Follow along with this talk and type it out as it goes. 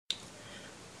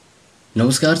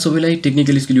नमस्कार सबैलाई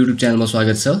technical skill YouTube च्यानलमा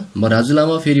स्वागत छ। म राजु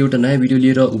लामा फेरि एउटा नयाँ भिडियो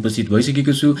लिएर उपस्थित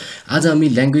भइसकेको छु। आज हामी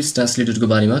ल्याङ्ग्वेज ट्रान्सलेटरको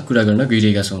बारेमा कुरा गर्न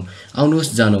गइरहेका छौं।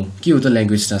 आउनुहोस् जानौं के हो त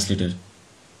ल्याङ्ग्वेज ट्रान्सलेटर।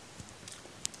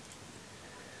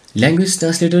 ल्याङ्ग्वेज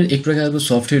ट्रान्सलेटर एक प्रकारको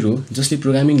सफ्टवेयर हो जसले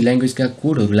प्रोग्रामिङ ल्याङ्ग्वेजका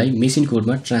कोडहरूलाई मेसिन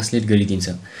कोडमा ट्रान्सलेट गरिदिन्छ।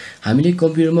 हामीले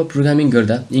कम्प्युटरमा प्रोग्रामिङ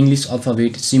गर्दा इङ्ग्लिश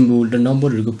अल्फाबेट, सिम्बोल र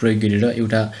नम्बरहरूको प्रयोग गरेर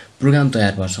एउटा प्रोग्राम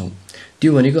तयार पार्छौं।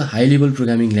 त्यो भनेको हाई लेभल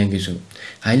प्रोग्रामिङ ल्याङ्ग्वेज हो।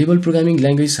 हाई लेभल प्रोग्रामिङ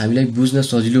ल्याङ्ग्वेज हामीलाई बुझ्न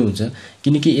सजिलो हुन्छ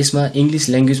किनकि यसमा इङ्ग्लिश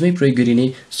ल्याङ्ग्वेजमै प्रयोग गरिने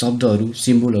शब्दहरू,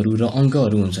 सिम्बोलहरू र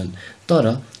अङ्कहरू हुन्छन्। तर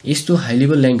यस्तो हाई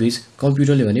लेभल ल्याङ्ग्वेज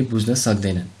कम्प्युटरले भने बुझ्न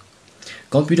सक्दैन।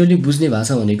 कम्प्युटरले बुझ्ने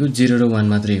भाषा भनेको 0 र 1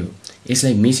 मात्रै हो।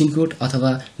 यसलाई मेसिन कोड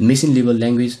अथवा मेसिन लेभल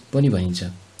ल्याङ्ग्वेज पनि भनिन्छ।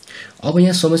 अब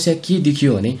यहाँ समस्या के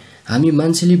देखियो भने हामी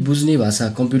मान्छेले बुझ्ने भाषा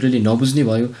कम्प्युटरले नबुझ्ने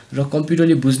भयो र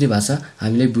कम्प्युटरले बुझ्ने भाषा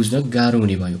हामीलाई बुझ्न गाह्रो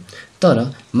हुने भयो। तर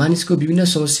मानिसको विभिन्न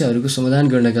समस्याहरूको समाधान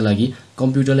गर्नका लागि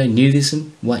कम्प्युटरलाई निर्देशन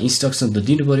वा इन्स्ट्रक्सन त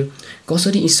दिनु पर्यो।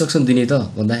 कसरी इन्स्ट्रक्सन दिने त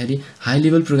भन्दाखेरि हाई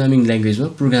लेभल प्रोग्रामिङ ल्याङ्ग्वेजमा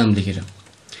प्रोग्राम लेखेर।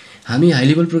 हामी हाई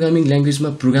लेभल प्रोग्रामिङ ल्याङ्ग्वेजमा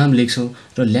प्रोग्राम लेख्छौं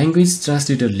र ल्याङ्ग्वेज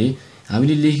ट्रान्सलेटरले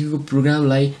हामीले लेखेको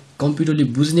प्रोग्रामलाई कम्प्युटरले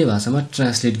बुझ्ने भाषामा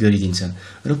ट्रान्सलेट गरिदिन्छ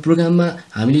र प्रोग्राममा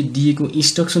हामीले दिएको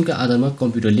इन्स्ट्रक्सनका आधारमा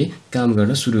कम्प्युटरले काम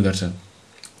गर्न सुरु गर्छ।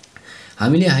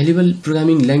 हामीले हाई लेभल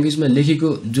प्रोग्रामिङ ल्याङ्ग्वेजमा लेखेको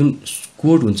जुन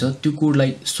कोड हुन्छ त्यो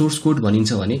कोडलाई सोर्स कोड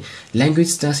भनिन्छ भने ल्याङ्ग्वेज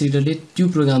ट्रान्सलेटरले त्यो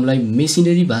प्रोग्रामलाई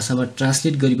मेसिनरी भाषामा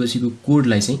ट्रान्सलेट गरेपछिको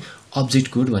कोडलाई चाहिँ अब्जेक्ट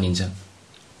कोड भनिन्छ।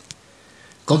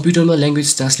 कम्प्युटरमा ल्याङ्ग्वेज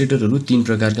ट्रान्सलेटरहरू 3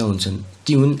 प्रकारका हुन्छन्।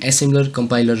 ती हुन् एसेम्बलर,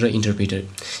 कम्पाइलर र इन्टरप्रेटर।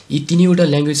 यी तीनैवटा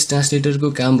ल्याङ्ग्वेज ट्रान्सलेटरको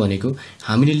काम भनेको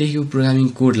हामीले लेखेको प्रोग्रामिङ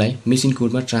कोडलाई मेसिन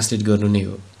कोडमा ट्रान्सलेट गर्नु नै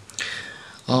हो।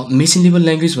 मेसिन लेभल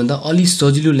ल्याङ्ग्वेज भन्दा अलि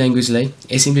सजिलो ल्याङ्ग्वेजलाई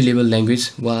एसेम्बली लेभल ल्याङ्ग्वेज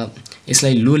वा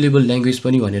यसलाई लो लेभल ल्याङ्ग्वेज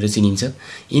पनि भनेर चिनिन्छ।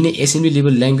 यिनै एसेम्बली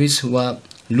लेभल ल्याङ्ग्वेज वा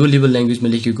लो लेभल ल्याङ्ग्वेजमा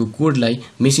लेखेको कोडलाई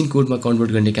मेसिन कोडमा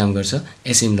कन्भर्ट गर्ने काम गर्छ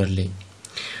एसेम्बलरले।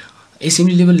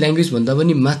 एसेम्बली लेभल ल्याङ्ग्वेज भन्दा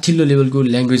पनि माथिल्लो लेभलको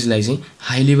ल्याङ्ग्वेजलाई चाहिँ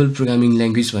हाई लेभल प्रोग्रामिङ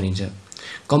ल्याङ्ग्वेज भनिन्छ।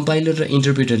 कम्पाइलर र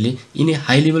इन्टरप्रेटरले यिनै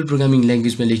हाई लेभल प्रोग्रामिङ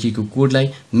ल्याङ्ग्वेजमा लेखेको कोडलाई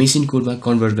मेसिन कोडमा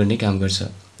कन्भर्ट गर्ने काम गर्छ।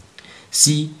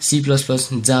 सी, C++,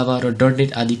 जावा र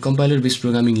 .NET आदि कम्पाइलर बेस्ड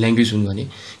प्रोग्रामिङ ल्याङ्ग्वेज हुन् भने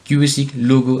QBASIC,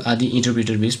 लोगो आदि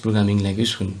इन्टरप्रेटर बेस्ड प्रोग्रामिङ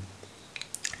ल्याङ्ग्वेज हुन्।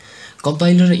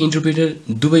 कम्पाइलर र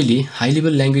इन्टरप्रेटर दुवैले हाई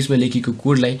लेभल ल्याङ्ग्वेजमा लेखेको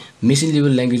कोडलाई मेसिन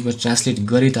लेभल ल्याङ्ग्वेजमा ट्रान्सलेट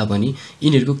गरे तापनि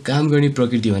यिनीहरूको काम गर्ने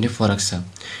प्रकृति भने फरक छ।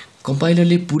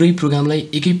 कम्पाइलरले पुरै प्रोग्रामलाई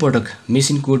एकै पटक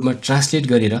मेसिन कोडमा ट्रान्सलेट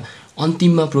गरेर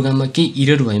अन्तिममा प्रोग्राममा केही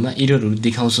एरर भएमा एररहरू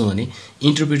देखाउँछ भने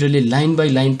इन्टरप्रेटरले लाइन बाइ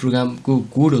लाइन प्रोग्रामको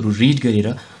कोडहरू रिड गरेर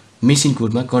मेसिन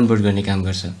कोडमा कन्भर्ट गर्ने काम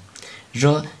गर्छ र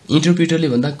इन्टरप्रेटरले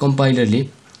भन्दा कम्पाइलरले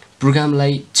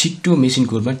प्रोग्रामलाई छिट्टो मेसिन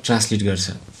कोडमा ट्रान्सलेट गर्छ।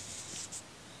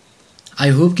 आई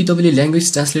होप कि तपाईले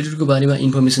ल्याङ्ग्वेज ट्रान्सलेटरको बारेमा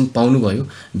इन्फर्मेसन पाउनुभयो।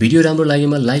 भिडियो राम्रो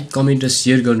लागेमा लाइक, कमेन्ट र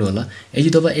शेयर गर्नुहोला। यदि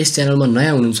तपाईँ यस च्यानलमा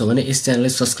नयाँ हुनुहुन्छ भने यस च्यानललाई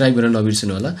सब्स्क्राइब गर्न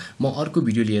नबिर्सनु होला। म अर्को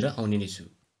भिडियो लिएर आउने नै छु।